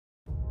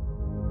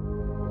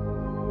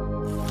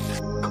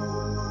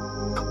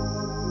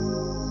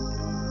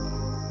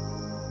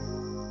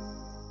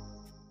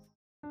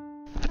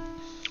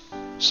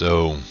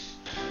So,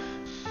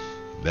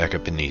 back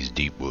up in these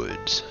deep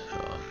woods,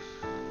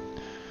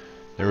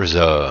 there was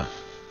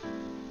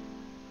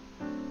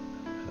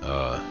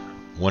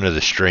one of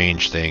the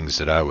strange things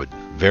that I would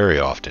very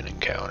often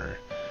encounter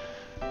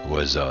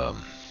was a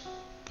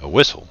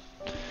whistle,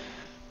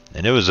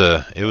 and it was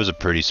a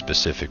pretty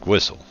specific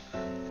whistle,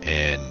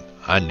 and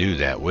I knew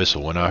that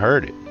whistle when I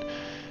heard it,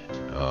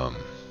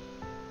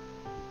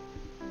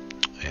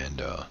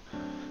 and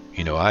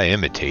I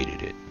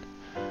imitated it.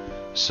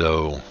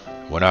 So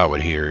when I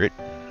would hear it,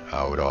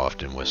 I would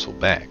often whistle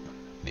back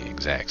the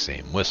exact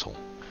same whistle,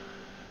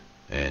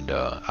 and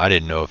I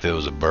didn't know if it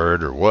was a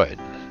bird or what,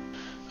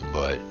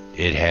 but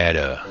it had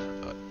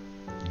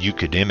you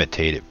could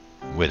imitate it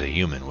with a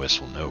human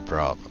whistle, no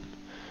problem.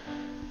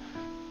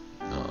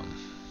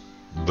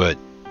 But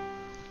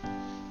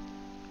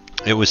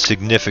it was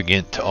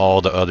significant to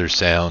all the other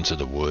sounds of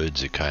the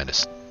woods. It kind of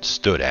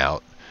stood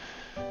out,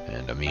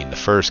 and I mean, the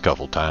first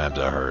couple times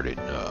I heard it,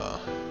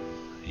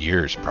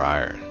 years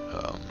prior,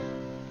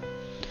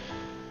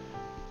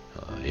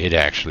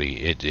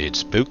 it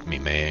spooked me,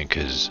 man.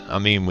 Because I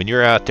mean, when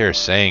you're out there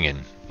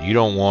singing, you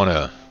don't want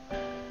to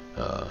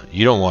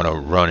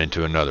run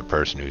into another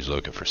person who's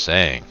looking for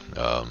sang.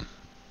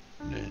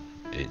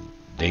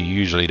 They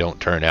usually don't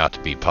turn out to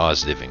be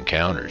positive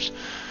encounters,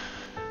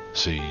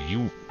 so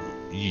you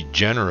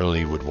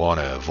generally would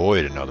want to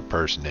avoid another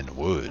person in the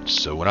woods.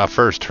 So when I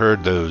first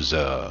heard those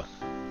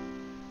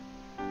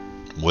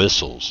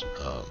whistles,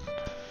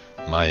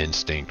 my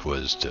instinct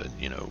was to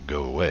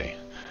go away.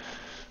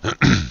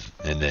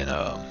 And then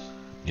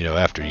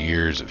after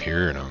years of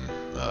hearing them,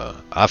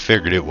 I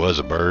figured it was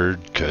a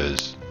bird,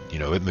 because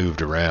it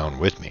moved around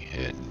with me.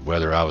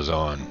 Whether I was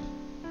on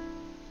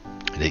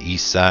the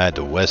east side,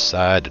 the west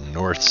side, the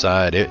north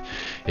side,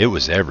 it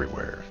was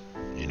everywhere,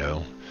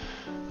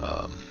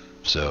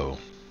 so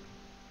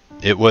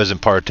it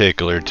wasn't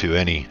particular to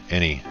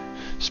any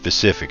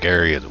specific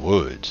area of the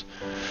woods.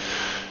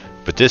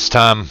 But this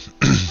time,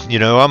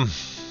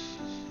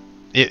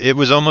 it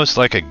was almost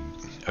like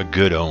a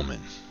good omen,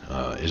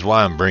 is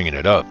why I'm bringing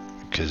it up.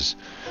 Because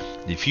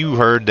if you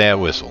heard that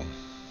whistle,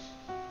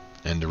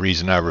 and the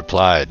reason I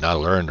replied, and I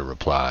learned to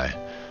reply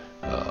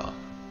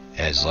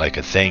as like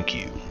a thank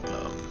you,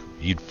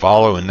 you'd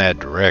follow in that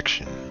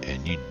direction,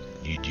 and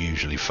you'd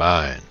usually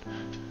find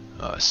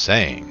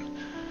saying.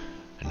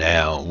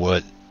 Now,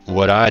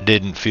 what I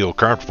didn't feel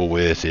comfortable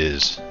with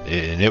is,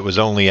 and it was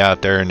only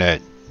out there in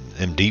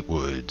them deep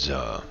woods.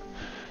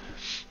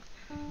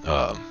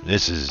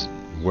 This is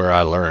where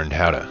I learned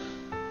how to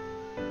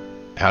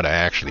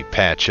actually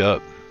patch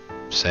up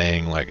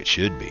saying like it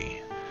should be.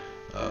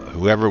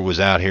 Whoever was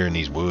out here in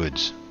these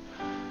woods,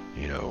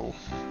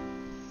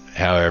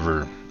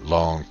 however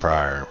long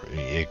prior,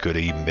 it could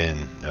have even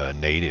been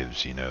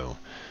natives,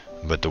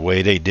 but the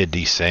way they did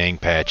these saying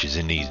patches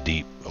in these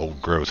deep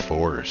old growth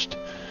forest,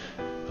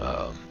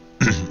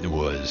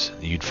 was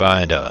you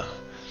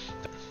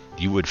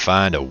would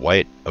find a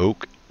white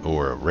oak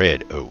or a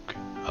red oak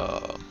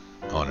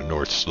on a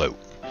north slope.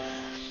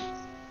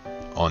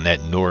 On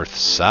that north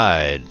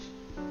side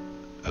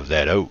of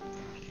that oak,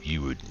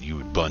 you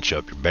would bunch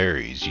up your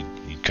berries.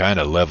 You'd kind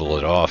of level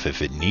it off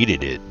if it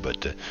needed it.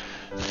 But the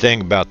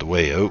thing about the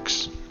way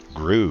oaks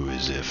grew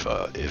is if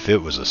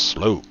it was a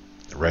slope,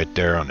 right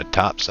there on the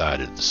top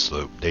side of the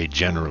slope, they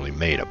generally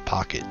made a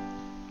pocket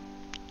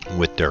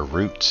with their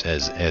roots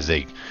as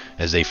they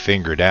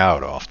fingered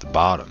out off the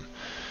bottom.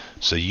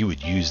 So you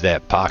would use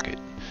that pocket,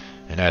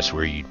 and that's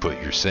where you'd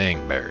put your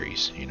sing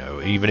berries.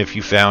 Even if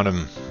you found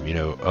them,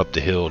 up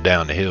the hill,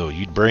 down the hill,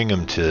 you'd bring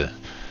them to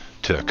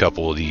a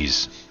couple of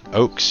these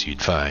oaks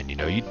you'd find.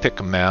 You'd pick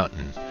them out,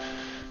 and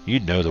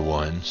you'd know the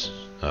ones.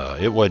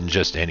 It wasn't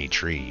just any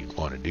tree you'd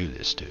want to do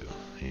this to.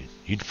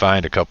 You'd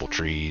find a couple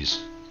trees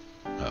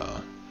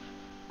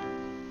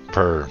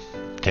per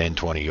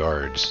 10-20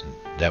 yards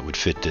that would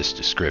fit this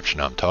description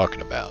I'm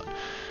talking about.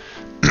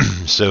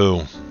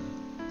 So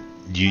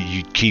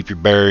you'd keep your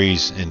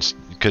berries, and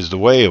because the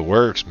way it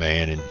works,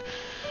 man, and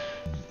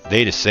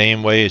they the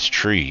same way as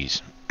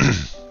trees.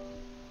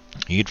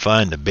 You'd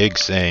find the big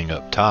saying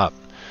up top,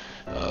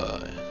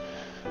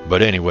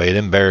 but anyway,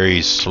 them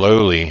berries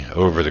slowly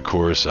over the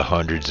course of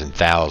hundreds and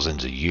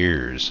thousands of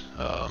years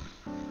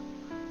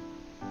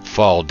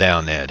fall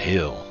down that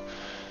hill,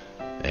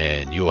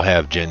 and you'll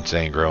have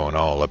ginseng growing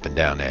all up and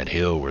down that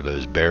hill where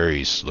those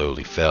berries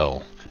slowly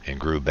fell and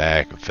grew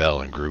back and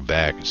fell and grew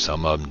back. And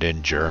some of them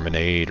didn't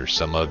germinate, or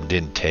some of them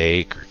didn't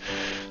take, or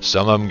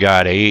some of them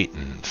got ate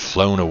and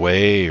flown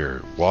away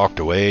or walked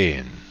away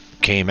and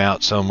came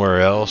out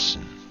somewhere else.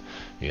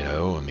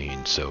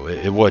 And so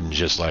it wasn't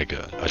just like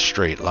a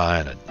straight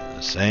line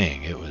of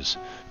saying. It was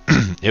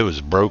it was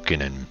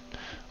broken and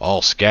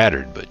all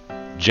scattered, but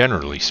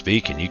generally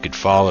speaking, you could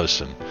follow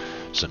some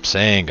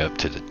saying up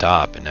to the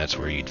top, and that's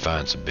where you'd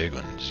find some big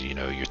ones.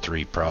 Your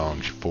 3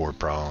 prongs, your 4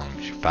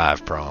 prongs, your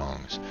 5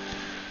 prongs,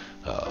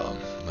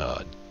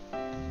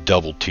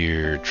 double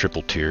tier,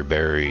 triple tier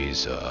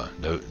berries.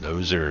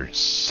 Those are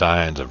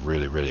signs of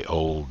really, really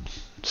old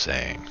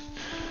saying.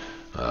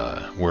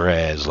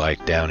 Whereas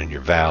like down in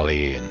your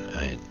valley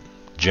and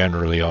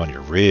generally on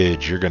your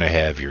ridge, you're going to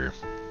have your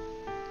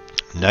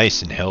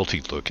nice and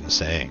healthy looking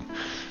sang.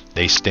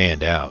 They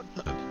stand out.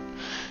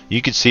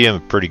 You can see them a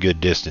pretty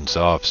good distance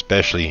off,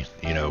 especially,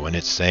 you know, when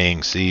it's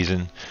sang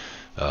season.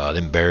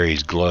 Them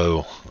berries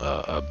glow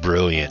a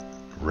brilliant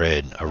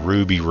red, a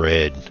ruby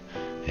red,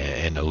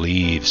 and the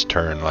leaves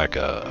turn like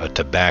a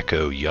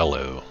tobacco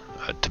yellow,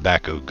 a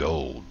tobacco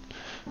gold,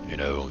 you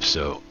know.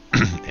 So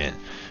and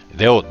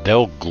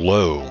they'll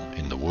glow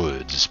in the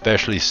woods,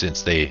 especially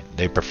since they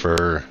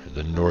prefer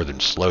the northern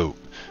slope,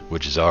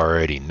 which is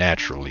already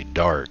naturally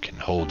dark and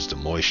holds the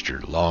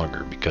moisture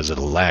longer because of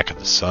the lack of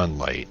the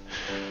sunlight.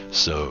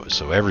 So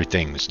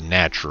everything's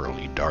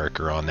naturally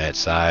darker on that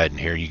side, and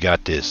here you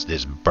got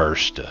this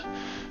burst of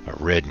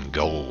red and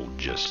gold.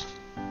 Just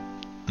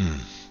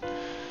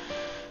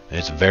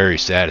it's very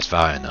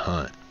satisfying to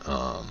hunt.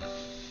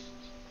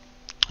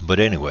 But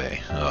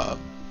anyway,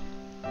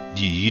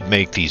 you'd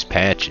make these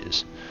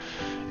patches,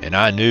 and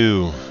I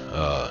knew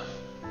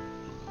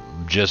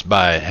just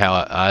by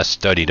how I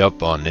studied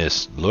up on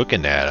this,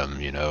 looking at them,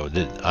 you know,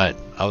 that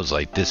I was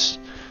like, this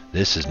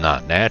is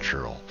not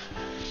natural.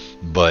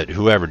 But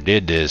whoever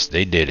did this,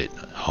 they did it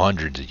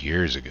hundreds of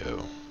years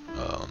ago,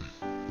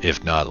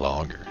 if not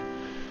longer.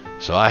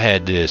 So I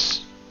had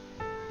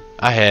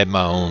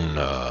my own,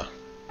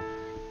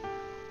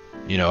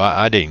 you know,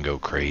 I didn't go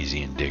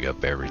crazy and dig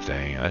up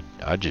everything.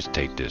 I just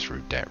take this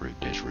root, that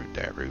root, this root,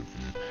 that root.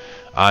 And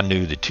I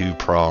knew the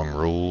 2-prong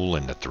rule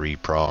and the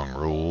 3-prong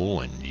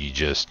rule, and you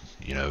just,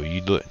 you know,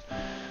 you look.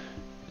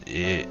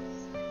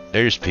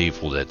 There's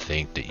people that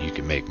think that you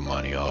can make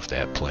money off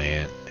that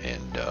plant,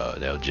 and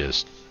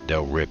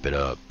they'll rip it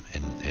up,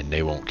 and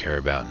they won't care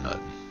about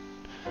nothing.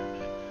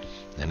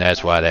 And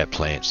that's why that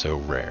plant's so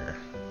rare.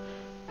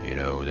 You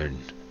know, there's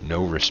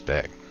no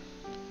respect.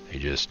 They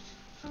just,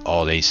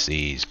 all they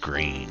see is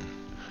green.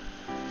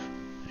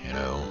 You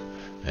know,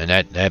 and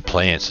that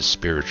plant's a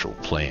spiritual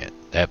plant.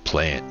 That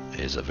plant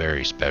is a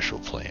very special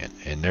plant,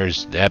 and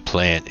that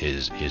plant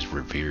is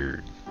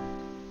revered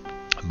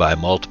by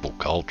multiple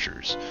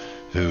cultures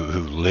who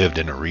lived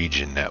in a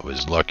region that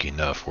was lucky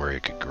enough where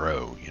it could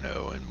grow, you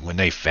know. And when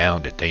they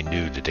found it, they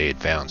knew that they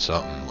had found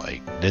something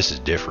like, this is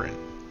different,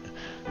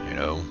 you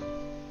know.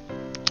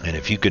 And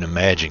if you can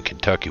imagine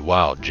Kentucky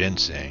wild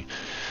ginseng,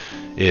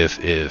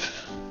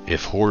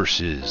 if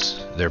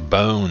horses, their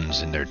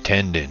bones and their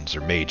tendons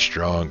are made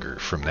stronger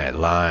from that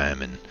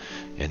lime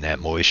and that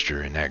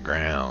moisture in that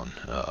ground,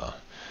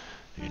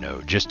 you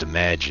know, just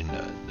imagine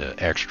the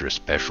extra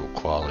special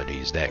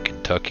qualities that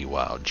Kentucky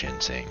wild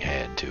ginseng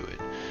had to it.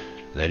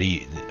 That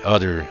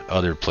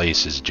other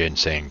places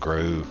ginseng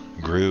grew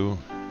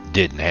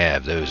didn't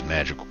have those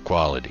magical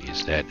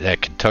qualities.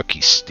 That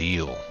Kentucky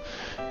steel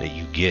that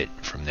you get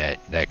from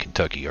that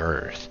Kentucky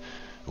earth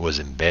was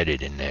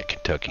embedded in that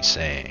Kentucky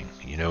sang.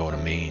 You know what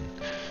I mean?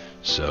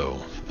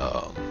 So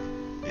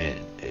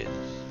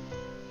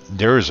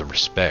there is a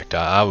respect.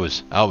 I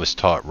was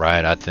taught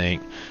right, I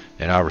think,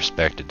 and I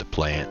respected the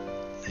plant,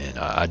 and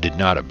I did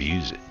not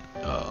abuse it.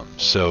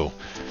 So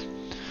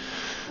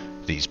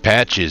these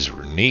patches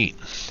were neat,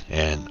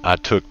 and I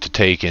took to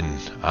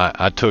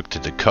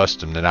the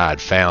custom that I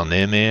had found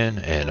them in,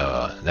 and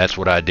that's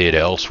what I did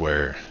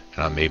elsewhere,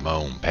 and I made my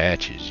own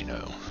patches. You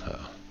know,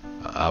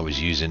 I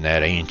was using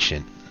that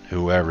ancient,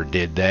 whoever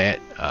did that,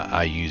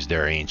 I used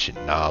their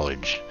ancient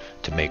knowledge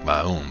to make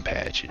my own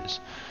patches.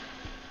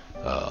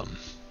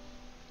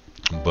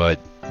 But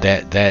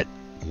that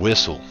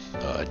whistle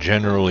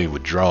generally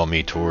would draw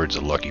me towards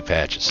a lucky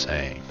patch of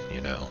sang,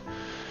 you know.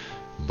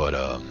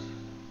 But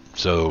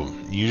so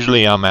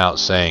usually I'm out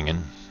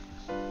singing.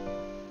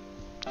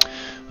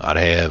 I'd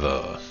have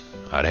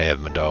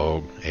my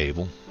dog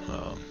Abel.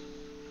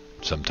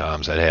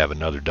 Sometimes I'd have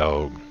another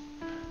dog,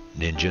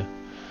 Ninja.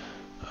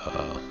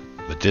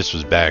 But this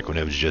was back when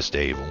it was just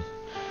Abel.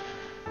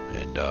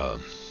 And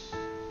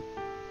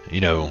you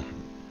know,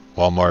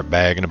 Walmart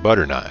bag and a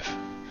butter knife.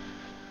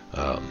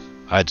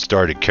 I'd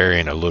started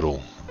carrying a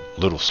little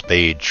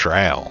spade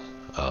trowel,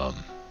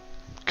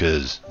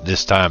 because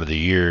this time of the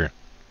year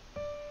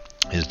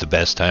is the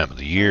best time of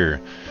the year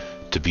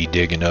to be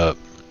digging up.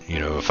 You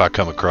know, if I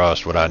come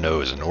across what I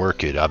know is an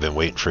orchid, I've been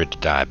waiting for it to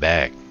die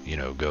back, you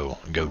know, go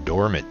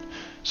dormant,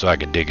 so I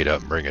can dig it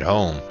up and bring it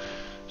home.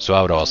 So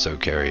I would also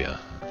carry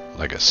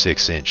like a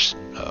 6-inch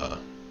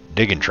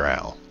digging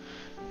trowel.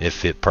 It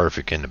fit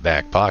perfect in the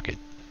back pocket.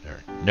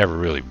 It never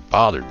really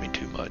bothered me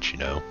too much, you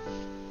know.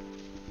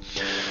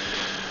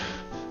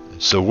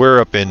 So we're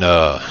up in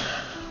the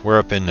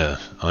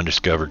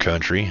undiscovered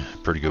country,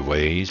 pretty good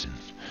ways, and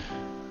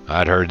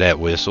I'd heard that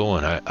whistle,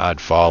 and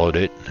I'd followed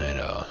it,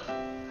 and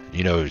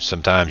you know,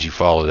 sometimes you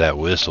follow that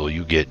whistle,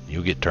 you get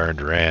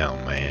turned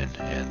around, man,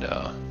 and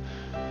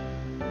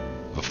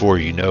before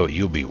you know it,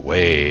 you'll be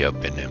way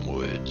up in them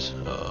woods.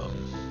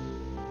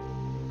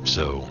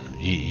 So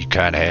you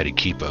kind of had to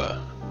keep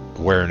a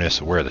awareness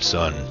of where the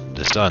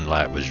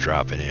sunlight was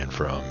dropping in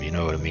from, you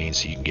know what I mean,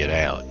 so you can get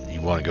out. You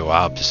want to go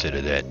opposite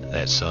of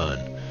that sun.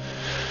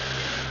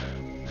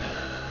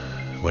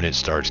 when it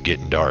starts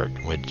getting dark.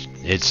 When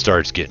it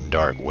starts getting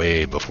dark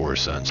way before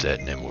sunset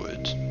in them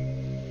woods.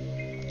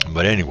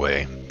 But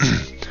anyway,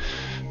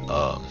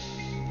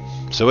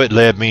 so it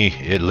led me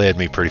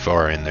pretty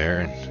far in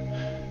there,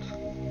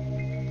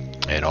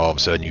 and all of a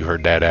sudden you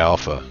heard that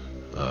alpha,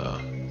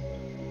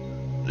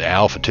 the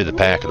alpha to the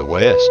pack of the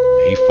west.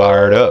 He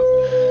fired up.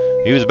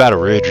 He was about a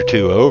ridge or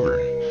two over,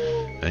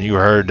 and you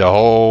heard the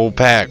whole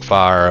pack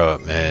fire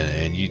up,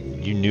 and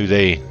you knew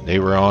they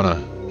were on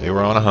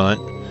a hunt.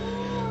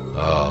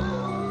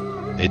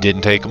 It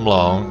didn't take them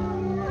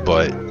long,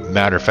 but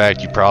matter of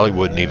fact, you probably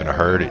wouldn't even have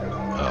heard it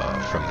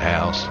from the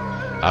house.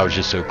 I was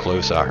just so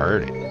close, I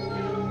heard it,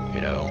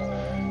 you know.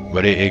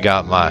 But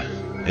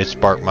it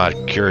sparked my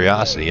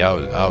curiosity.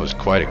 I was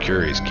quite a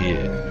curious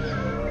kid,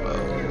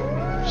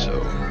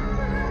 so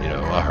you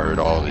know, I heard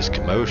all this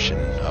commotion.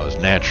 I was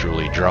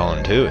naturally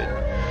drawn to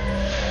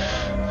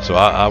it. So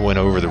I went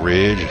over the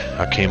ridge.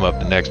 I came up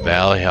the next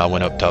valley. I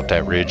went up top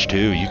that ridge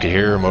too. You could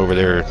hear them over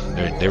there.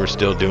 They were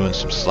still doing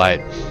some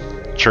slight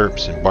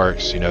chirps and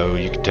barks. You know,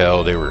 you could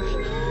tell they were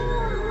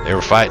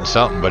fighting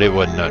something, but it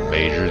wasn't nothing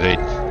major. They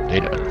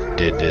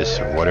did this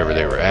or whatever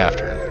they were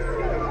after.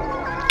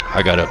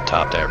 I got up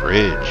top that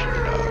ridge,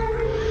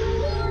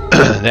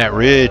 and that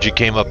ridge, it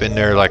came up in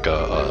there like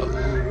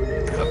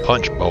a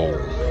punch bowl.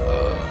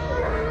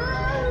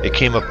 It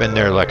came up in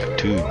there like a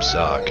tube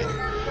sock, and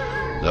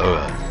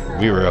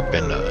we were up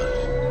in the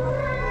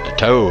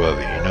toe of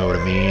it, you know what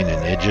I mean?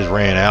 And it just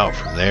ran out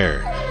from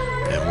there.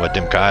 And what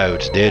them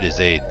coyotes did is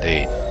they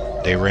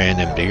ran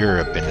them deer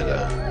up into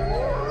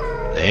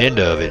the end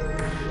of it,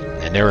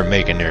 and they were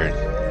making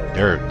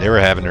they were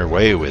having their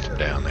way with them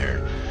down there.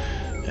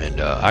 And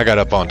I got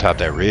up on top of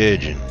that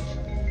ridge, and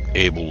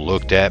Abel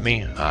looked at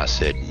me. I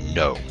said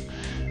no,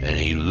 and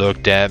he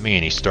looked at me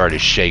and he started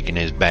shaking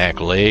his back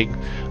leg.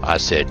 I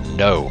said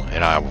no,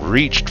 and I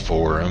reached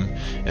for him,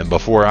 and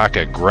before I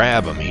could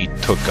grab him, he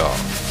took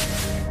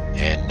off.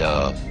 And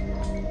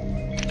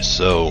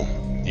so,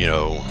 you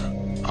know,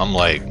 I'm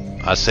like,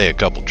 I say a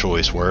couple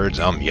choice words.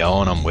 I'm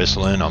yelling, I'm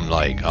whistling,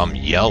 I'm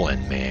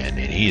yelling, man,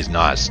 and he is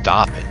not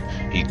stopping.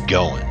 He's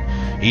going.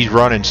 He's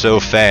running so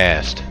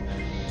fast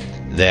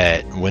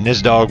that when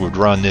this dog would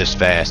run this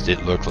fast,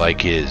 it looked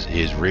like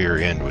his rear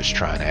end was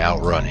trying to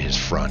outrun his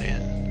front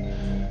end.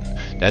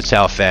 That's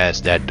how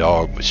fast that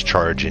dog was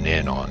charging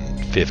in on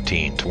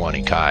 15,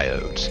 20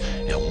 coyotes.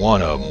 And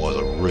one of them was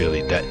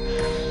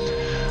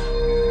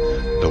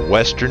the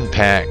Western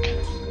Pack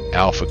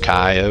Alpha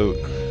Coyote,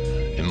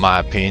 in my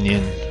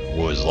opinion,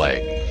 was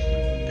like,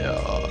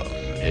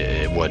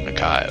 it wasn't a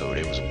coyote,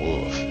 it was a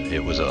wolf.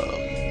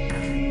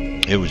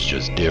 It was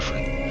just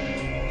different.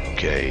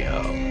 Okay,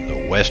 the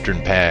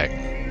Western Pack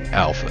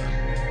Alpha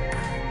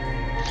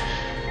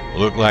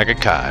looked like a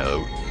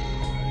coyote.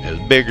 It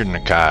was bigger than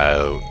a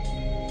coyote,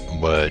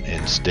 but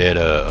instead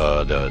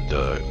of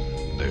the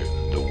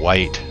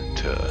white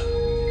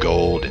to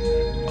gold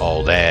and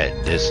all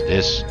that,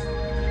 this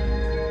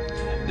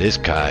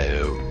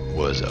coyote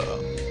was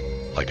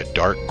like a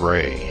dark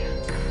gray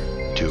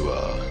to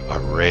a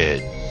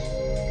red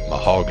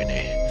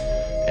mahogany,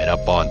 and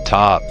up on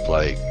top,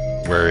 like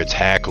where its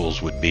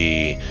hackles would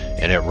be,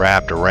 and it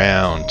wrapped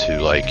around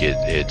to like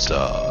it's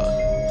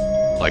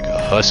like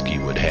a husky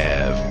would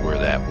have, where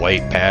that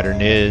white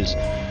pattern is.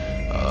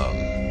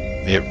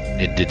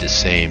 It did the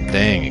same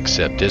thing,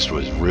 except this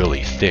was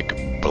really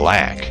thick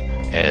black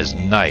as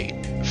night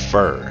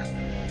fur,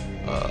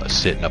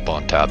 sitting up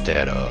on top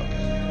that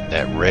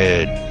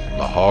red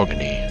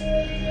mahogany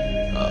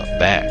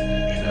back.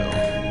 You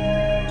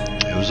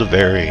know, it was a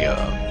very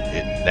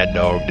that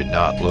dog did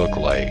not look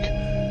like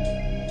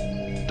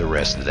the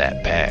rest of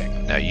that pack.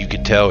 Now you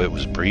could tell it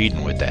was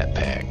breeding with that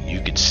pack. You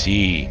could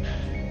see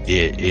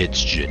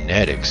its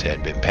genetics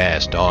had been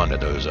passed on to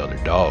those other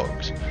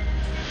dogs.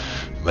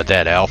 But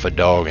that alpha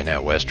dog in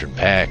that Western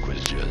Pack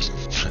was just,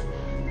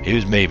 he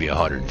was maybe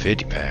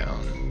 150 pound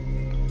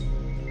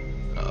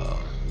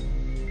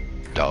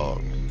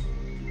dog.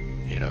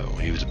 You know,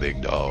 he was a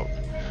big dog.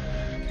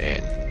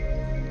 And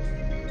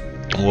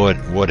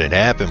what had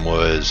happened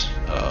was,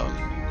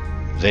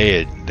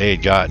 they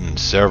had gotten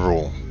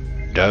several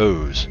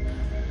does,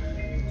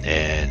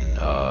 and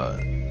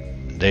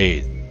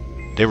they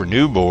were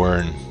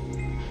newborn,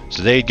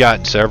 so they'd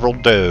gotten several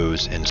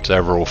does and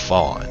several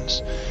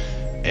fawns.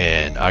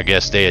 And I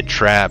guess they had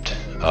trapped,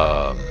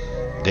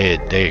 they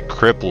had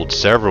crippled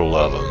several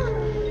of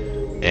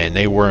them, and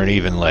they weren't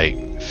even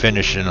like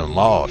finishing them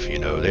off, you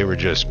know. They were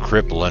just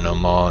crippling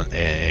them on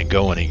and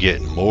going and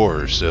getting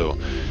more. So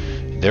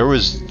there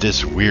was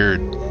this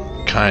weird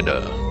kind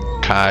of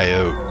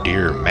coyote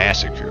deer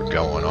massacre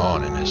going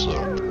on in this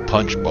little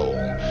punch bowl.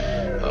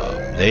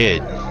 They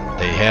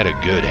had a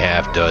good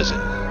half dozen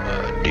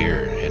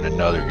deer and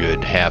another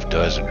good half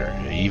dozen or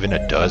even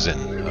a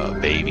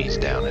dozen babies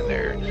down in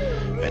there.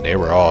 And they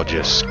were all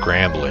just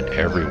scrambling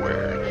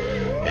everywhere,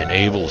 and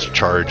Abel's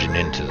charging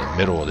into the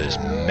middle of this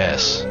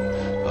mess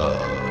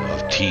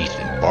of teeth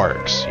and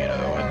barks, you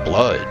know, and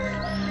blood.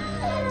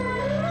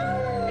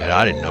 And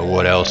I didn't know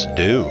what else to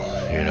do,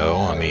 You know,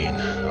 I mean,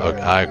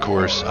 of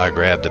course, I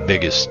grabbed the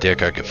biggest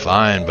stick I could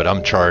find, but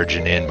I'm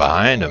charging in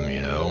behind him,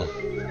 you know.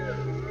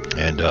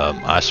 And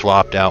I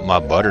swapped out my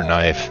butter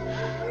knife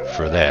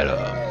for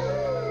that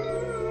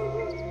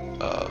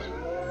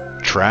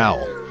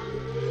trowel.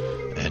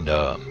 And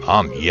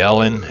I'm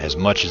yelling as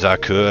much as I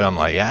could. I'm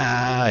like,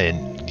 ah,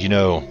 and you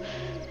know,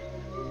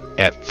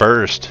 at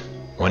first,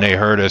 when they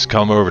heard us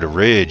come over the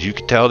ridge, you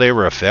could tell they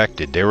were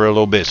affected. They were a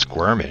little bit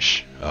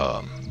squirmish.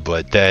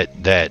 But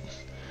that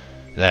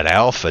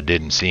alpha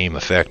didn't seem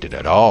affected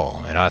at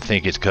all. And I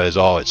think it's because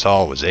all it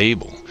saw was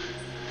Abel.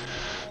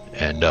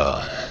 And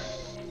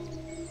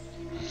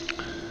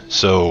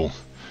so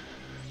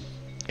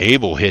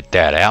Abel hit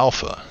that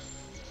alpha.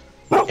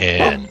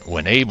 And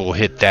when Abel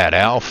hit that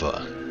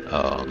alpha,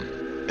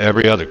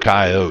 every other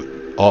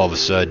coyote all of a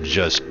sudden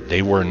just,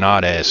 they were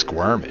not as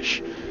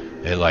squirmish.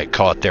 It like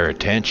caught their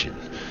attention.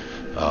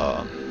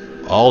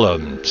 All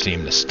of them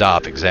seemed to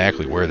stop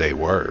exactly where they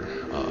were.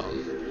 A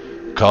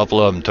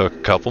couple of them took a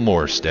couple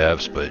more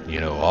steps, but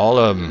you know, all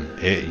of them,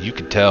 you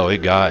could tell it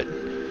got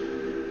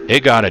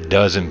a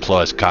dozen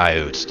plus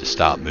coyotes to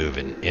stop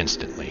moving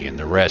instantly, and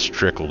the rest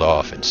trickled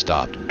off and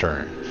stopped and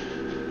turned.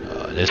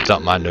 This is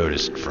something I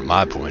noticed from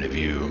my point of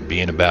view,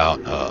 being about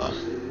I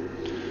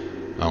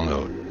don't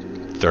know,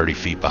 30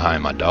 feet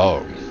behind my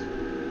dog,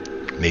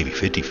 maybe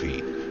 50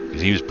 feet,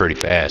 because he was pretty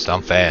fast.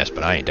 I'm fast,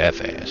 but I ain't that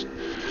fast.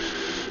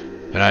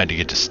 And I had to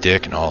get the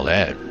stick and all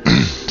that.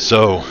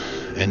 So,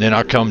 and then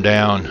I come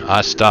down,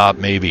 I stop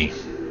maybe,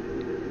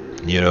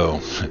 you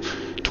know,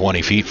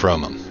 20 feet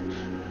from them.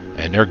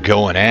 And they're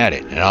going at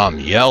it. And I'm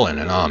yelling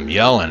and I'm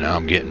yelling. And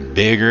I'm getting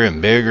bigger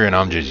and bigger. And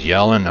I'm just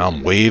yelling and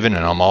I'm waving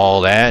and I'm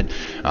all that.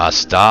 I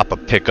stop, I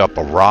pick up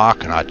a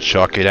rock and I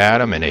chuck it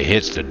at him and it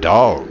hits the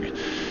dog.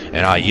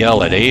 And I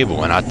yell at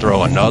Abel and I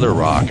throw another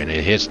rock and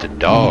it hits the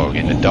dog.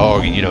 And the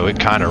dog, you know, it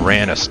kind of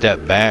ran a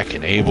step back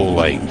and Abel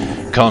like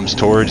comes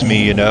towards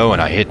me, you know, and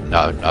I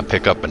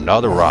pick up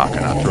another rock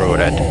and I throw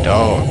it at the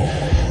dog.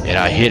 And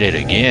I hit it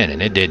again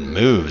and it didn't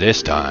move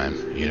this time,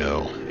 you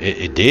know.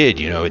 It did,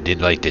 you know, it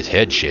did like this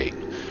head shake.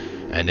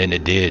 And then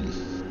it did,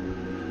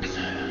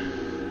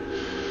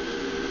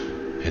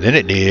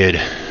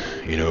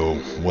 you know,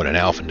 what an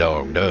alpha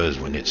dog does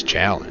when it's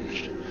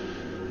challenged.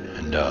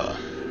 And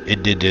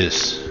it did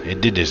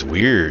this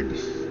weird,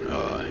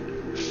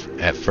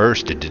 at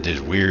first it did this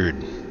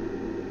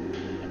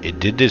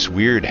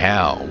weird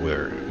howl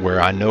where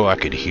I know I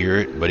could hear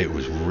it, but it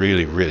was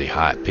really, really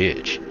high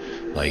pitch.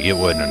 Like it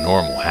wasn't a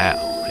normal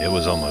howl. It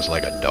was almost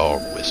like a dog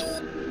whistle.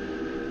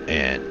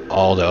 And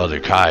all the other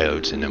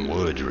coyotes in them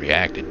woods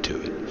reacted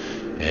to it.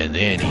 And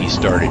then he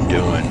started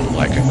doing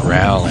like a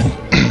growling,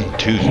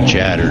 tooth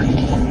chatter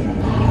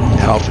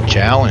alpha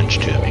challenge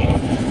to me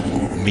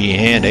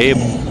and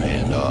Abel.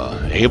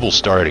 And Abel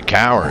started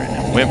cowering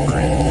and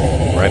whimpering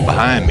right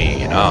behind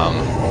me.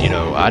 And you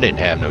know, I didn't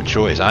have no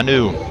choice. I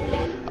knew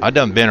I'd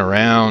done been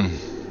around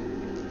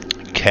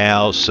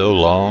cows so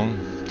long.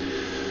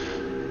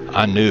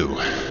 I knew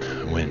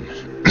when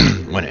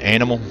when an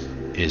animal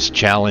is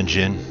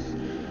challenging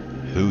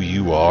who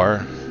you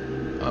are,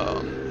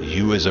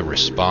 you as a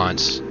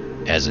response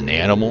as an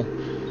animal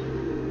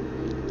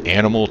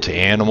to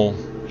animal,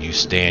 you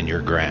stand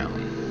your ground.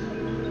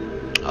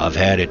 I've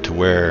had it to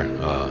where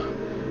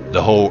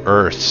the whole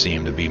earth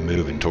seemed to be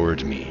moving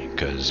towards me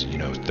because, you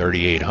know,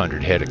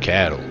 3,800 head of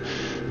cattle.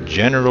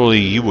 Generally,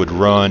 you would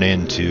run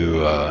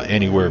into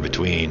anywhere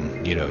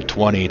between, you know,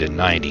 20 to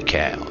 90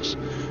 cows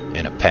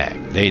in a pack.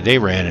 They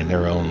ran in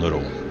their own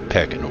little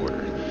pecking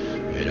order,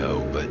 you know,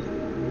 but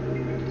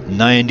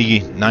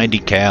 90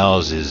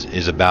 cows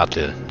is about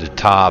the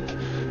top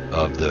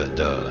of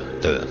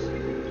the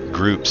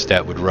groups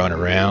that would run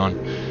around,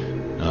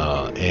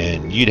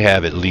 and you'd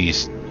have at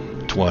least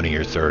 20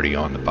 or 30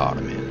 on the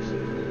bottom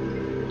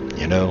end,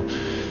 you know.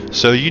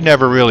 So you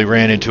never really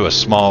ran into a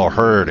small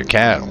herd of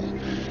cattle.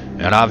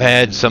 And I've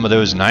had some of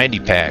those 90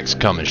 packs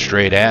coming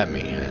straight at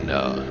me, and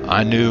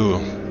I knew,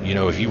 you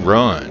know, if you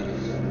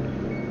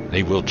run,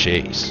 they will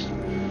chase,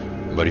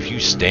 but if you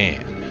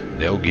stand,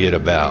 they'll get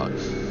about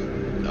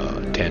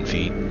 10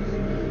 feet,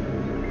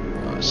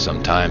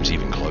 sometimes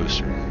even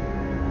closer.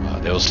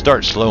 They'll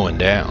start slowing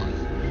down,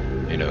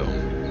 you know,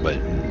 but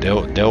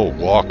they'll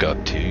walk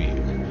up to you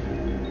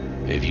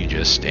if you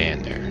just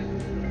stand there,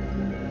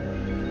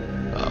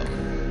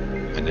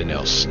 and then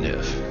they'll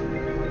sniff,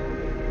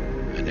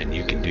 and then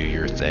you can do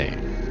your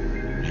thing,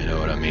 you know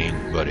what I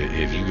mean? But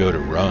if you go to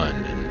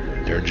run,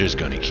 they're just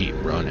going to keep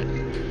running.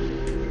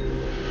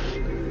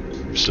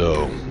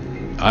 So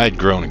I had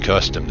grown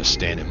accustomed to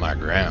standing my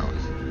ground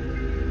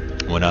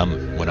when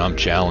I'm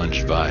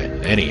challenged by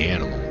any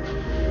animal,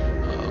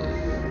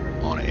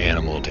 on an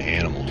animal to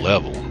animal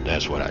level.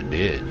 That's what I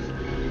did.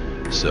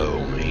 So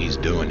he's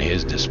doing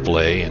his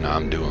display and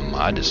I'm doing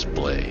my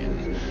display,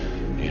 and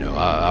you know,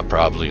 I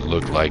probably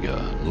looked like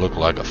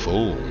a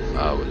fool.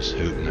 I was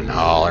hooting and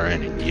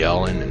hollering and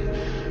yelling,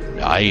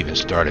 and I even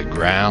started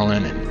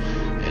growling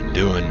and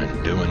doing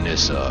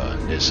this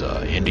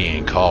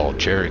Indian call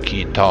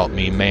Cherokee taught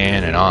me,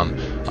 man. And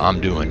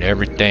I'm doing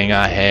everything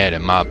I had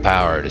in my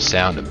power to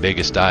sound the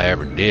biggest I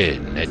ever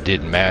did, and it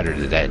didn't matter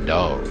to that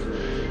dog.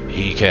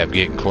 He kept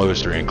getting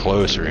closer and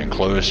closer and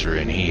closer,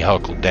 and he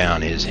huckled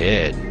down his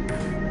head.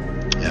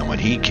 And when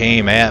he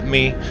came at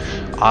me,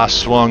 I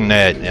swung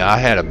that. I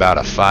had about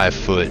a 5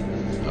 foot.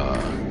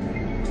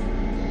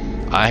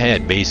 I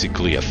had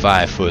basically a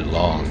 5 foot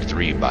long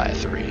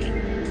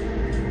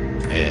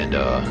 3x3, and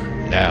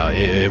now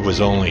it was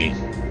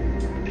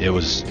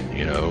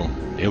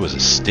a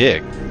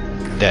stick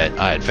that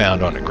I had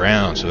found on the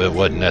ground, so it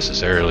wasn't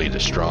necessarily the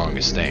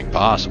strongest thing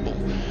possible.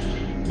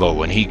 But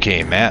when he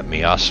came at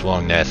me, I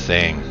swung that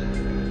thing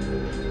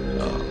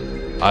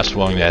as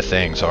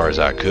hard as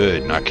I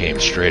could, and I came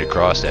straight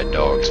across that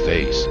dog's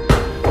face,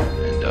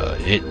 and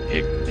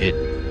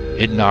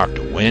it knocked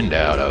the wind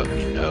out of him,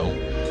 you know.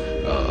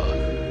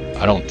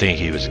 I don't think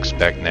he was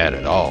expecting that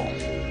at all.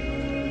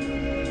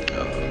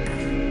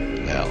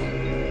 Now,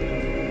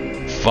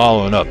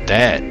 following up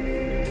that,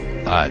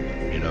 I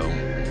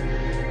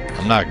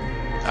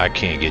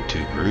can't get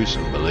too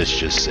gruesome, but let's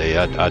just say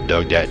I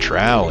dug that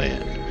trowel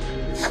in,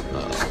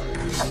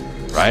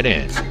 right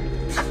in,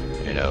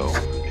 you know,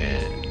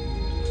 and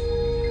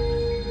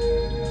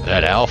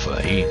that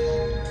alpha,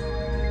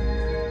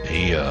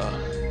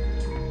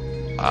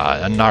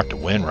 I knocked the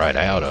wind right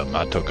out of him.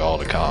 I took all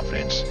the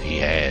confidence he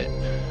had.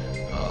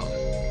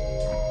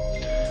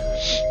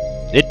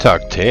 It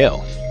tucked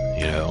tail,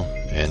 you know,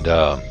 and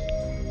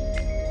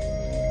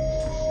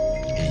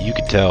you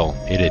could tell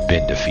it had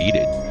been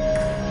defeated,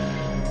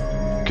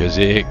 because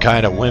it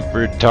kind of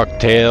whimpered, tucked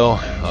tail,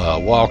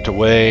 walked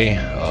away,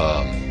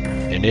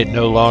 and it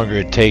no longer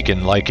had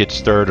taken like its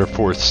 3rd or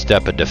 4th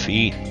step of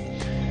defeat.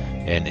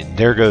 And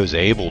there goes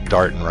Abel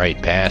darting right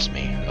past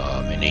me,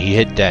 and he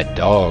hit that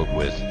dog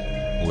with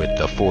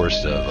the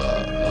force of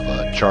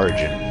a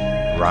charging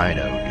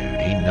rhino, dude.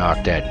 He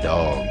knocked that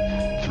dog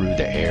through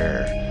the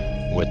air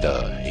with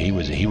he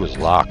was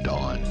locked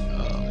on,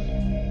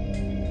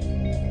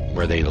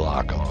 where they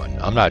lock on.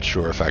 I'm not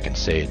sure if I can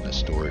say it in the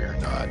story or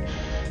not,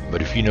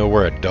 but if you know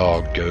where a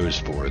dog goes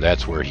for,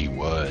 that's where he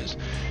was,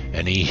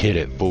 and he hit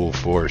it full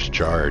force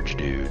charge,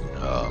 dude,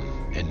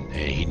 and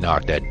he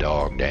knocked that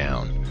dog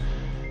down,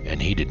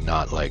 and he did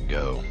not let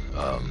go.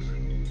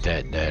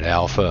 That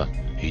alpha,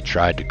 he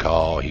tried to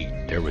call,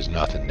 there was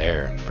nothing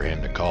there for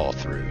him to call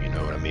through, you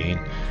know what I mean?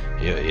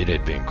 It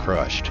had been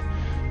crushed.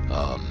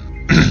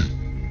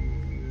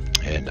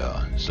 And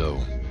so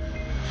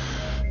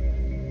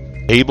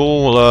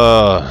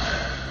Abel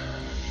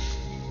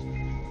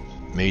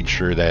made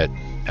sure that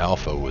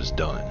alpha was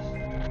done,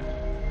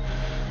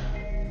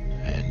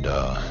 and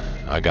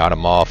I got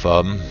him off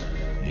of him,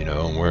 you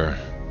know, and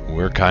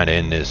we're kind of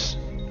in this,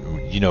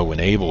 you know, when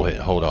Abel hit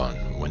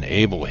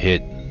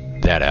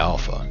that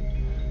alpha,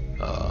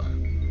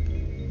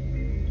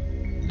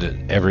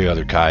 every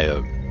other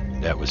coyote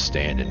that was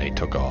standing, they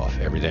took off.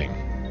 Everything,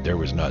 there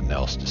was nothing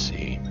else to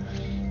see.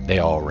 They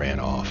all ran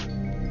off,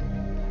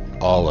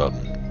 all of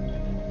them,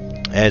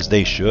 as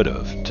they should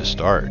have to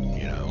start,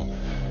 you know.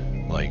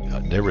 Like,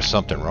 there was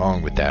something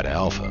wrong with that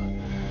alpha.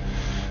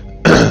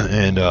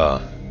 And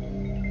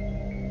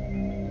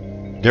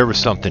there was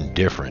something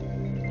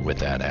different with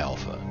that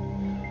alpha.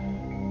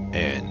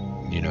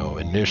 And, you know,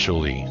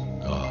 initially,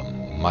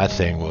 my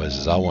thing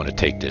was I want to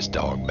take this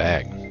dog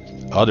back.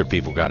 Other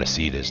people got to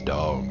see this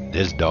dog.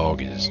 This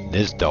dog is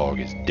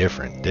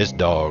different. This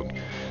dog,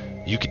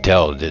 you could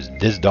tell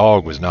this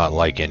dog was not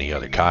like any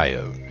other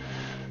coyote.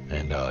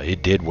 And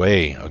it did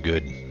weigh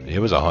it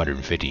was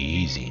 150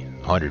 easy,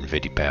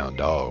 150 pound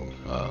dog.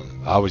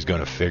 I was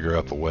going to figure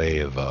up a way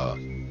of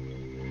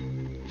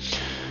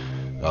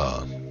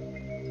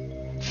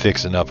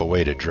fixing up a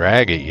way to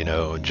drag it, you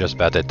know. And just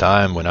about that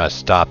time when I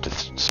stopped to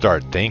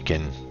start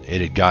thinking,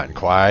 it had gotten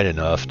quiet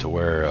enough to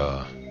where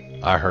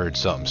I heard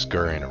something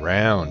scurrying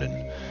around,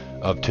 and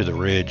up to the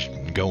ridge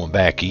going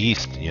back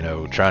east, you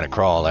know, trying to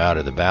crawl out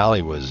of the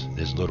valley was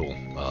this little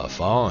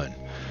fawn.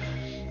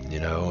 You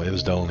know, it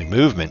was the only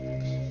movement.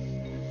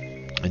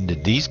 And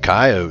these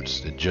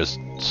coyotes had just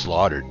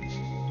slaughtered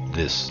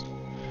these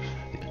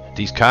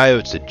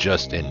coyotes had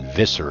just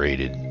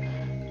eviscerated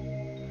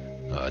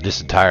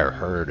this entire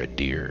herd of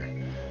deer.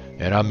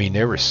 And I mean,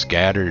 there were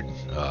scattered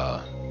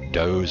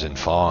does and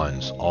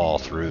fawns all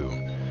through.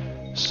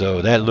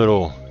 So that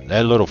little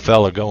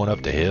fella going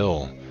up the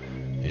hill,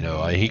 you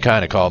know, he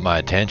kind of called my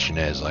attention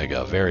as like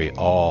a very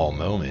awe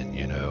moment,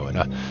 you know. And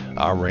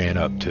I ran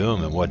up to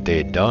him, and what they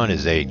had done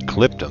is they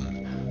clipped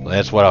him. Well,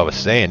 that's what I was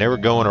saying. They were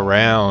going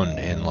around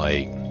and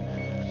like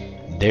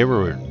they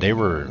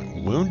were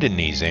wounding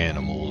these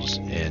animals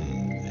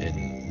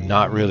and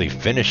not really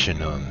finishing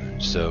them.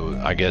 So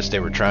I guess they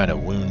were trying to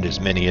wound as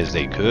many as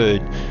they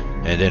could,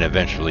 and then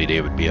eventually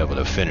they would be able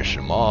to finish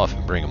them off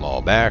and bring them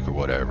all back or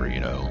whatever, you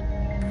know.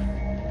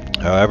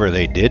 However,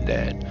 they did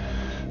that,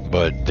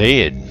 but they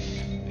had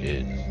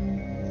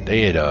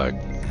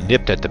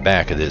nipped at the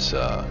back of this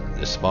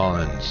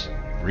fawn's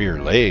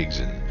rear legs,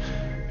 and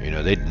you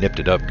know, they'd nipped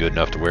it up good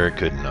enough to where it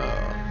couldn't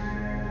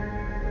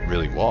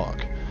really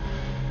walk.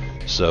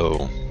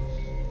 So,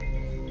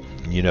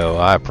 you know,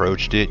 I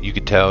approached it. You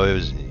could tell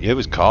it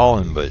was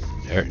calling, but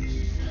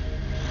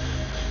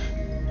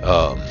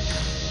um,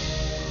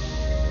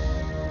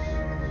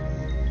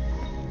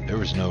 there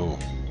was no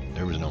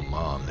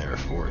mom there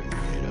for it,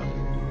 you know,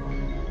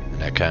 and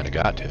that kind of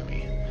got to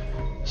me.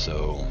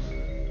 So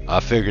I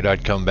figured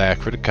I'd come back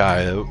for the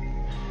coyote,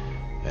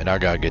 and I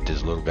gotta get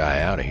this little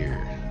guy out of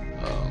here.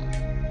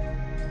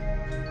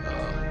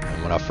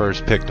 And when I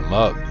first picked him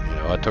up, you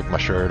know, I took my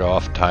shirt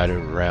off, tied it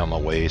around my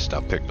waist.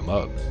 I picked him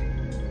up.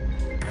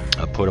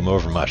 I put him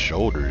over my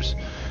shoulders.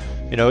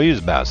 You know, he was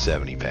about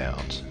 70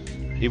 pounds.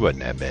 He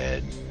wasn't that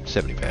bad.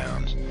 70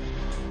 pounds.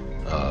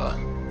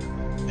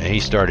 And he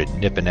started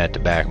nipping at the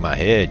back of my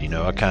head. You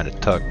know, I kind of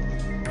tucked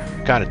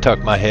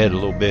my head a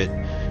little bit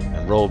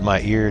and rolled my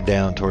ear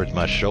down towards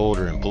my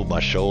shoulder and pulled my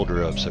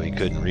shoulder up so he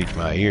couldn't reach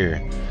my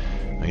ear.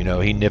 You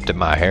know, he nipped at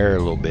my hair a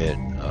little bit,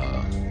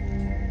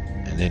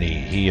 and then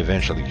he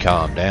eventually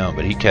calmed down,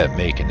 but he kept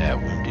making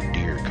that wounded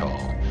deer call.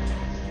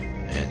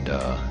 And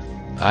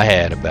I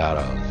had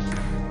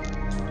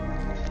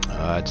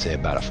I'd say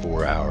about a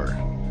 4-hour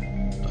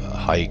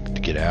hike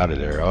to get out of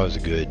there. I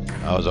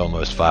was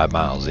almost 5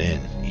 miles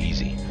in,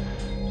 easy.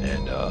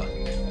 And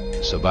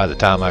so by the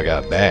time I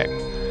got back,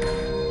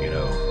 you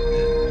know,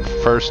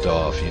 first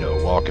off, you know,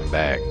 walking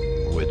back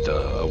with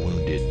a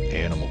wounded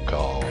animal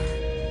call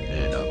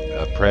and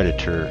a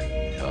predator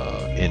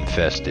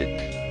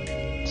infested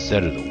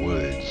set of the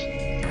woods,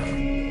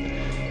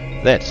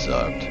 that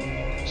sucked.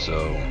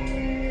 So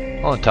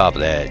on top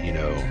of that, you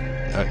know,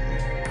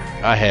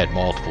 I had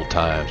multiple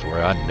times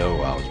where I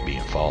know I was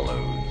being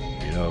followed.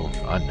 You know,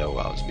 I know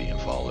I was being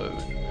followed.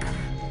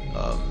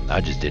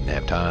 I just didn't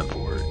have time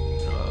for it.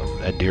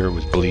 That deer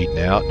was bleeding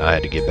out, and I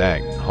had to get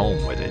back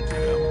home with it.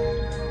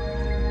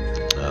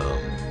 You know?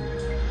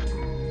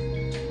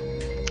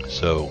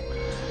 So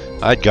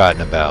I'd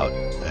gotten about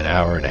an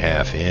hour and a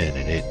half in,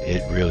 and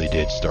it really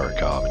did start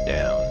calming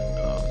down.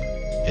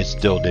 It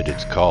still did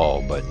its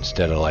call, but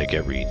instead of like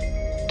every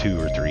 2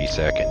 or 3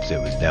 seconds, it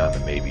was down to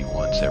maybe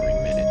once every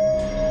minute.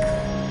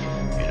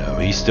 You know,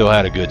 he still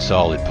had a good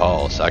solid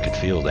pulse. I could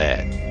feel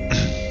that.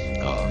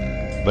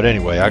 But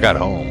anyway, I got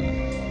home,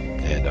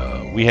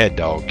 and we had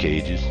dog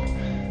cages,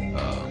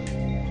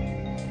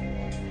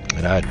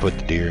 and I had put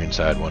the deer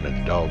inside one of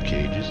the dog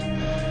cages,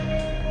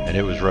 and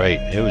it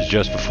was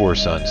just before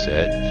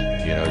sunset.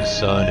 You know, the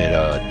sun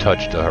had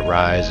touched the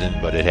horizon,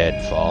 but it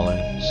hadn't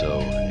fallen, so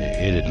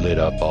it had lit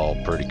up all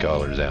pretty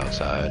colors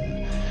outside.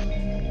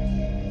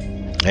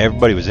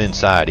 Everybody was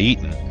inside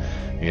eating,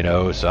 you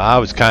know, so I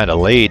was kind of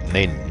late, and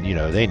they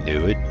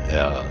knew it.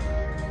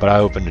 But I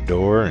opened the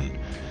door, and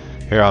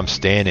here I'm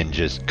standing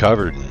just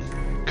covered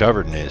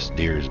in this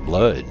deer's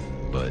blood.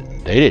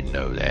 But they didn't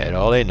know that.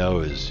 All they know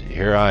is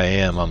here I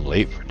am. I'm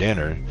late for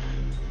dinner.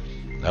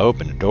 I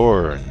opened the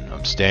door, and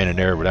I'm standing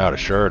there without a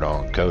shirt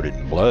on, coated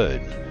in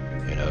blood.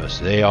 You know,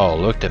 so they all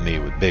looked at me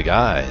with big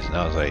eyes, and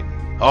I was like,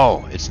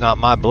 "Oh, it's not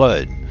my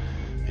blood."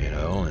 You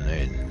know,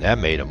 and that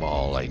made them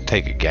all like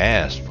take a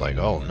gasp, like,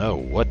 "Oh no,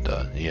 what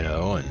the," you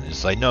know? And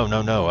it's like, no.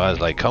 I was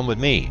like, "Come with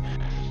me,"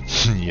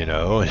 you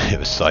know. And it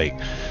was like,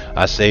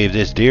 I saved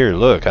this deer.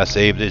 Look, I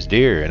saved this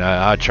deer. And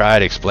I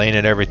tried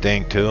explaining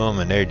everything to them,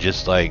 and they're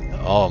just like,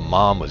 oh,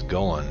 Mom was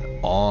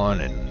going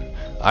on, and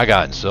I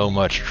got in so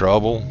much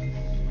trouble,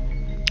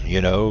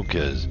 you know,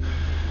 because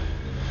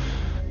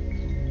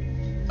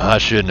I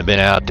shouldn't have been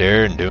out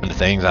there and doing the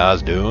things I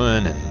was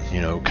doing, and,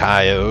 you know,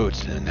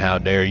 coyotes, and how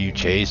dare you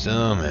chase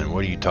them, and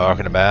what are you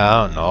talking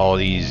about, and all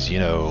these, you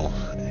know.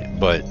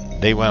 But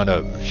they wound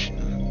up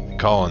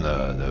calling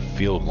the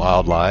field and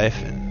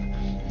wildlife, and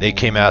they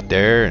came out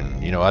there,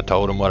 and, you know, I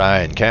told them what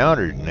I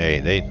encountered, and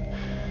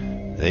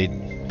they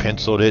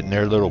penciled it in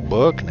their little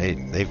book,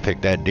 and they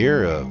picked that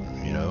deer up.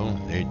 You know,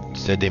 they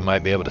said they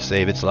might be able to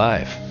save its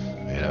life,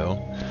 you know,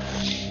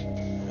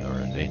 or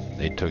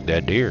they took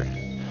that deer.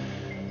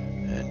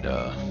 And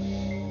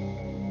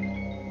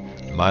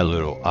my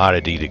little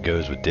oddity that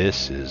goes with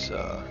this is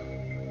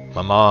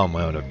my mom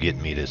wound up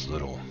getting me this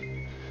little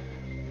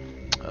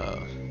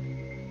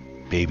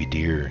baby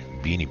deer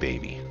beanie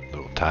baby,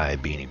 little Thai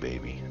beanie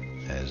baby,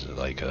 as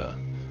like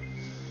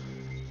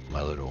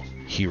my little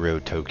hero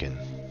token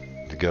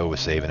to go with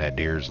saving that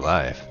deer's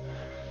life.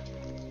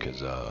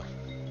 Because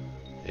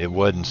it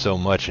wasn't so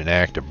much an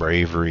act of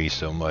bravery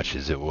so much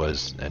as it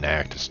was an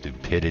act of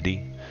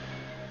stupidity.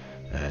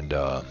 And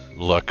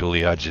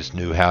luckily I just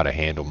knew how to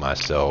handle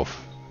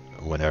myself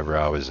whenever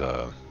I was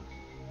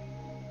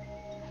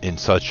in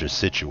such a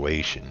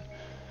situation.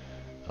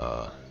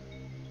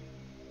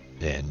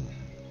 And,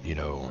 you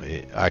know,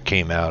 I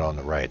came out on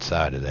the right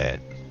side of that.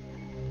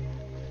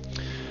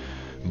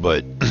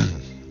 But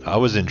I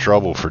was in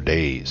trouble for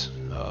days.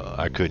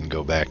 I couldn't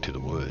go back to the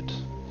woods.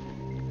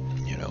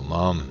 You know,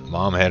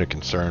 mom had a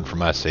concern for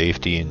my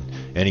safety, and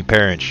any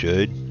parent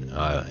should.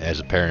 As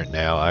a parent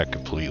now, I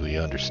completely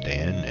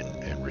understand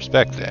and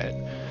respect that.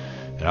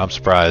 And I'm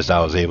surprised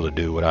I was able to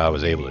do what I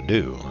was able to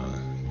do.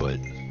 But,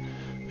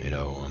 you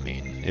know, I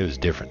mean, it was a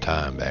different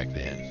time back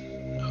then.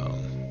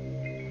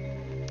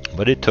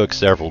 But it took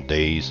several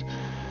days,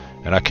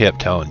 And I kept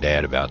telling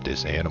Dad about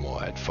this animal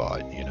I'd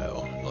fought, you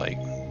know, like,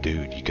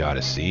 dude, you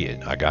gotta see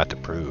it. I got the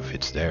proof.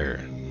 It's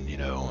there. You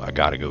know, I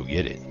gotta go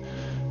get it,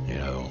 you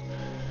know.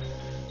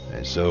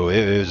 And so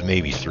it was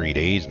maybe 3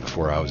 days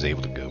before I was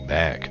able to go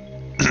back.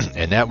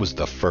 And that was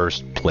the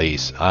first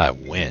place I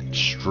went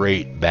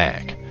straight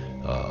back.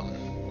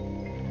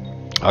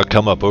 I'd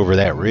come up over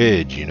that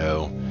ridge, you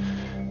know,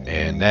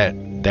 and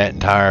that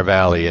entire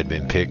valley had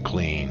been picked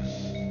clean.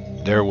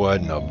 There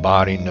wasn't a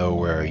body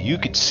nowhere. You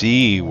could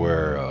see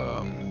where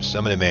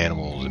some of them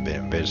animals had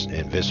been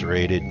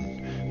eviscerated,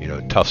 you know,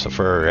 tufts of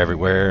fur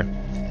everywhere.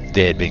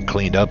 They had been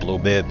cleaned up a little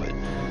bit, but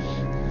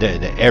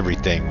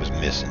everything was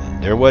missing.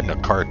 There wasn't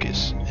a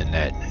carcass in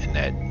that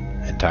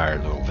entire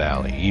little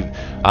valley.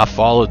 I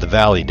followed the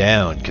valley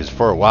down because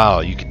for a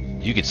while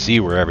you could see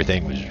where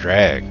everything was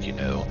dragged, you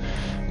know,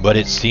 but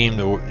it seemed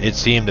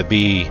to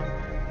be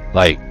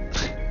like,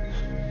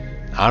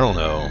 I don't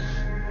know,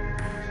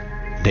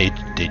 they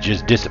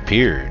just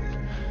disappeared.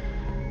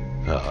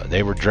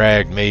 They were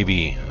dragged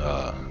maybe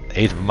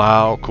eighth of a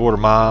mile, quarter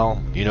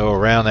mile, you know,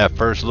 around that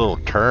first little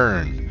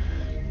turn,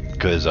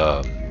 because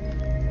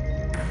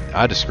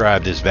I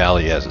described this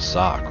valley as a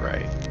sock,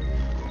 right?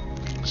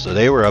 So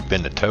they were up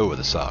in the toe of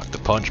the sock, the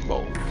punch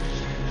bowl.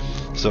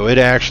 So it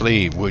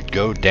actually would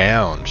go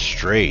down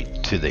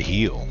straight to the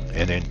heel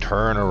and then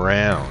turn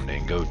around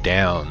and go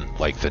down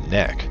like the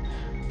neck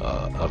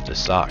of the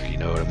sock, you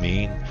know what I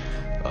mean?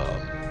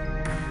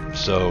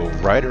 So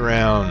right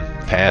around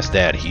past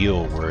that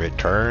heel where it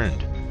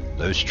turned,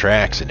 those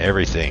tracks and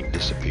everything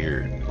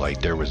disappeared, like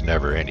there was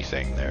never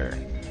anything there.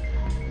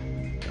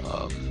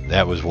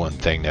 That was one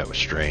thing that was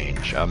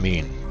strange. I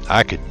mean,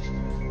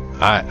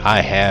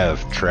 I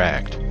have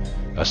tracked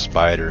a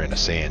spider in a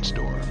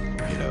sandstorm,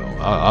 you know.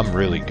 I'm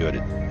really good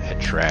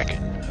at tracking.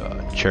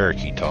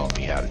 Cherokee taught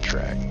me how to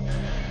track,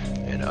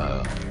 and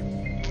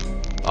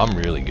I'm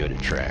really good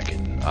at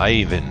tracking. I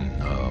even,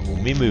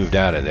 when we moved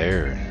out of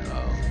there,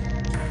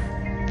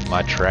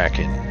 my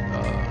tracking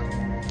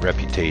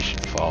reputation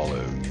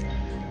followed,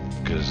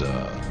 because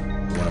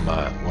one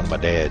of my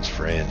dad's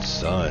friend's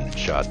son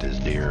shot this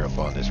deer up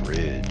on this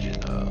ridge,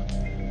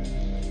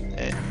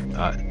 and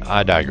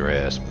I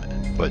digress,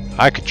 but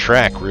I could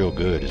track real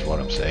good is what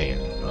I'm saying.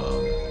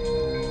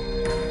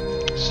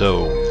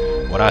 So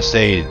when I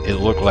say it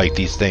looked like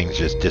these things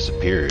just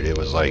disappeared, it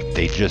was like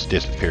they just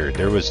disappeared.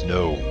 There was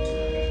no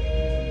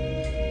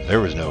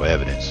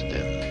evidence of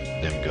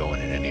them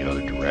going in any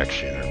other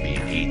direction or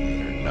being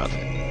eaten or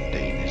nothing.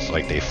 It's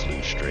like they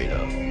flew straight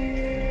up.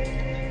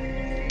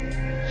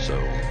 So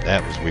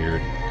that was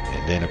weird.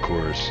 And then of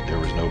course there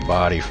was no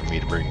body for me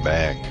to bring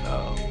back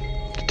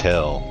to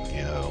tell,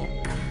 you know.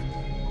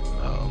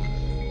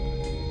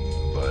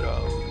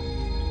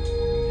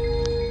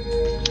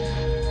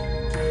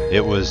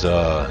 It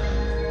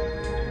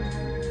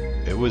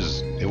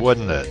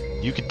wasn't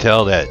you could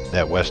tell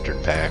that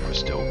western pack was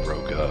still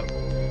broke up.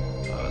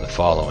 The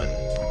following,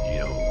 you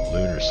know,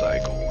 lunar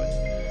cycle,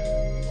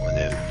 when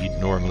you'd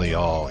normally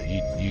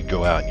you'd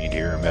go out and you'd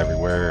hear them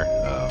everywhere.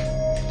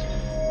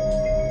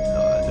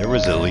 There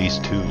was at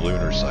least 2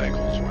 lunar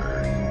cycles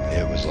where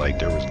it was like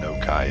there was no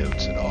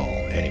coyotes at all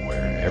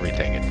anywhere.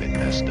 Everything had been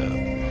messed up.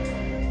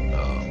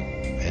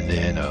 And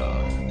then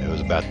it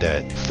was about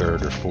that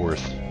 3rd or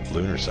 4th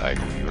lunar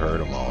cycle you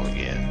heard them all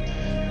again.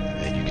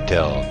 And you could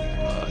tell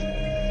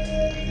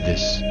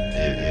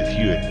if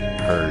you had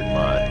heard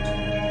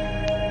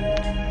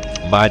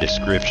my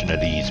description of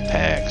these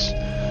packs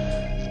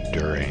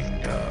during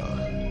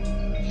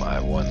my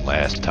One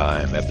Last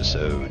Time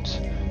episodes,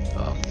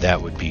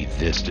 that would be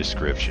this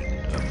description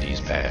of these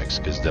packs,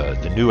 because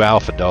the new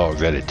alpha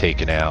dogs that had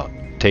taken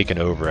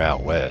over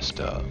out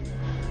west,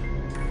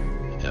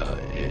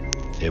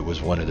 it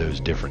was one of those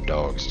different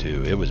dogs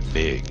too. It was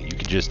big. You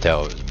could just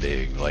tell it was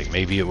big. Like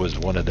maybe it was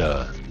one of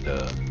the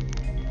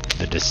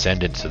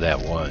descendants of that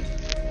one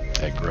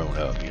that grown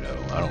up, you know.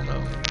 I don't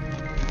know,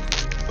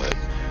 but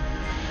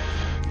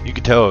you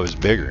could tell it was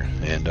bigger.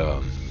 And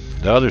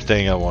the other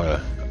thing I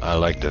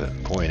like to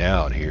point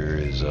out here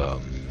is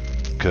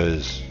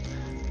because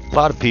a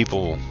lot of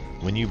people,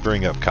 when you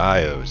bring up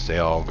coyotes, they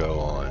all go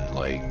on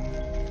like,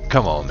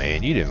 come on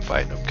man, you didn't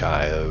fight no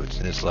coyotes.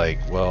 And it's like,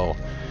 well,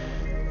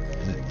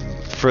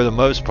 for the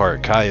most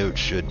part, coyotes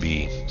should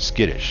be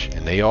skittish,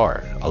 and they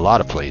are. A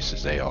lot of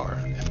places they are,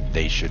 and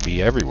they should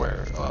be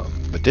everywhere.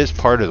 But this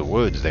part of the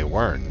woods, they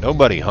weren't.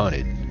 Nobody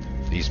hunted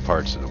these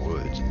parts of the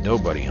woods.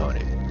 Nobody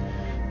hunted.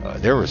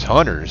 There was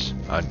hunters.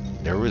 I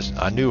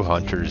knew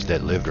hunters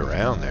that lived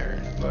around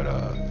there, but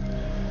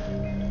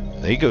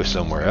they go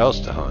somewhere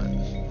else to hunt,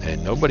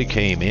 and nobody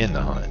came in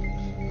to hunt.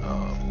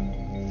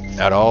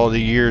 Out of all the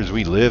years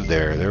we lived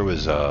there, there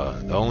was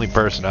the only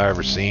person I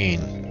ever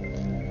seen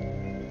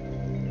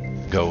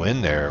go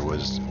in there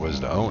was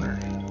the owner.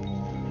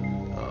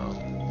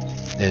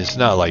 And it's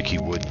not like he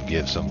wouldn't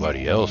give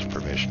somebody else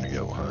permission to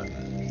go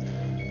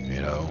hunting,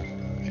 you know.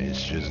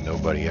 It's just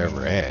nobody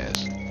ever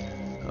asked,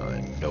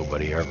 and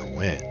nobody ever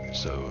went.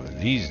 So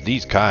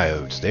these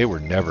coyotes, they were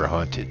never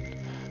hunted.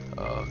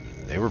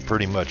 They were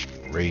pretty much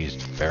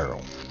raised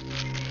feral.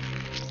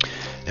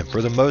 And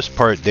for the most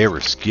part, they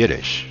were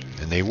skittish,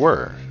 and they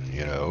were.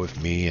 You know,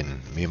 if me and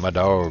my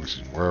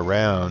dogs were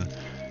around,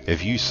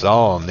 if you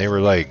saw them, they were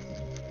like,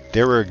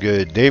 they were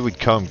good. They would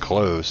come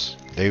close.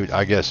 They would,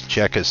 I guess,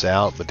 check us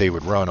out, but they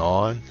would run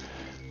on.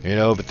 You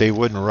know, but they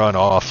wouldn't run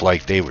off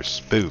like they were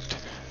spooked.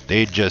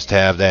 They'd just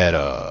have that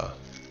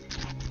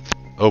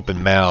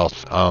open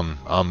mouth,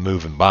 I'm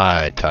moving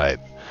by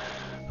type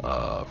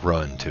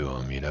run to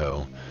them, you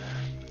know.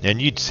 And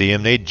you'd see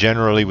them. They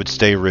generally would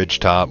stay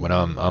ridgetop when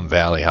I'm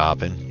valley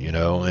hopping, you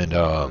know, and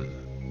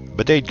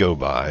but they'd go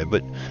by.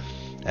 But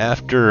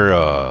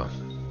after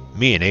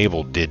me and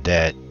Abel did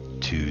that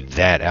to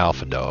that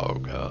alpha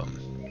dog,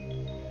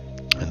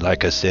 and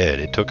like I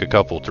said, it took a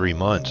couple 3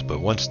 months, but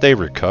once they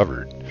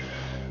recovered,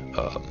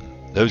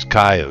 those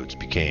coyotes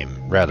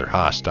became rather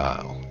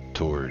hostile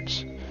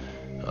towards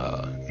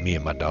me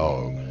and my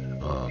dog,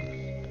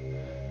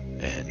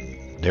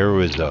 and there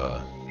was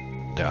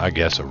I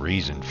guess a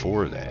reason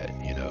for that,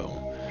 you know.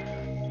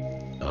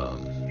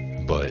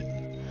 But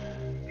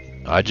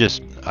I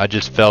just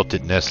felt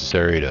it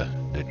necessary to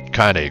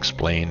kind of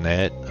explain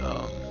that.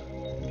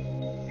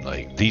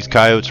 Like, these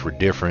coyotes were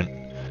different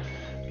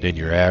than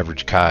your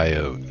average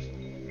coyote.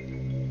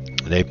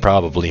 They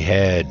probably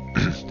had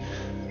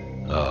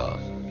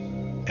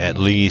at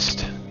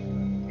least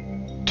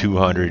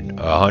 100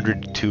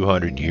 to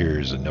 200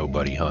 years of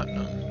nobody hunting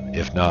them,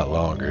 if not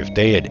longer. If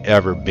they had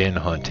ever been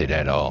hunted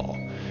at all,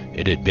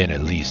 it had been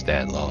at least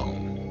that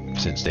long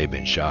since they've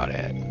been shot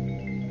at.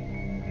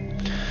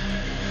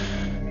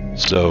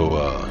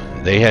 So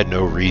they had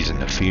no reason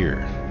to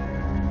fear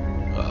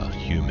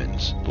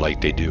humans like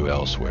they do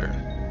elsewhere.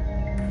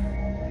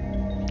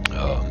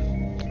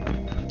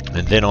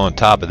 And then on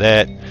top of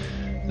that,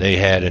 they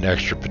had an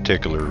extra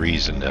particular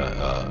reason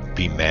to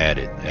be mad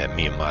at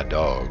me and my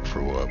dog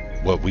for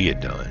what we had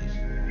done,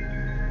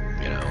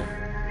 you know.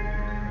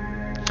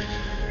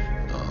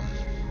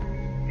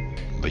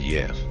 But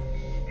yeah.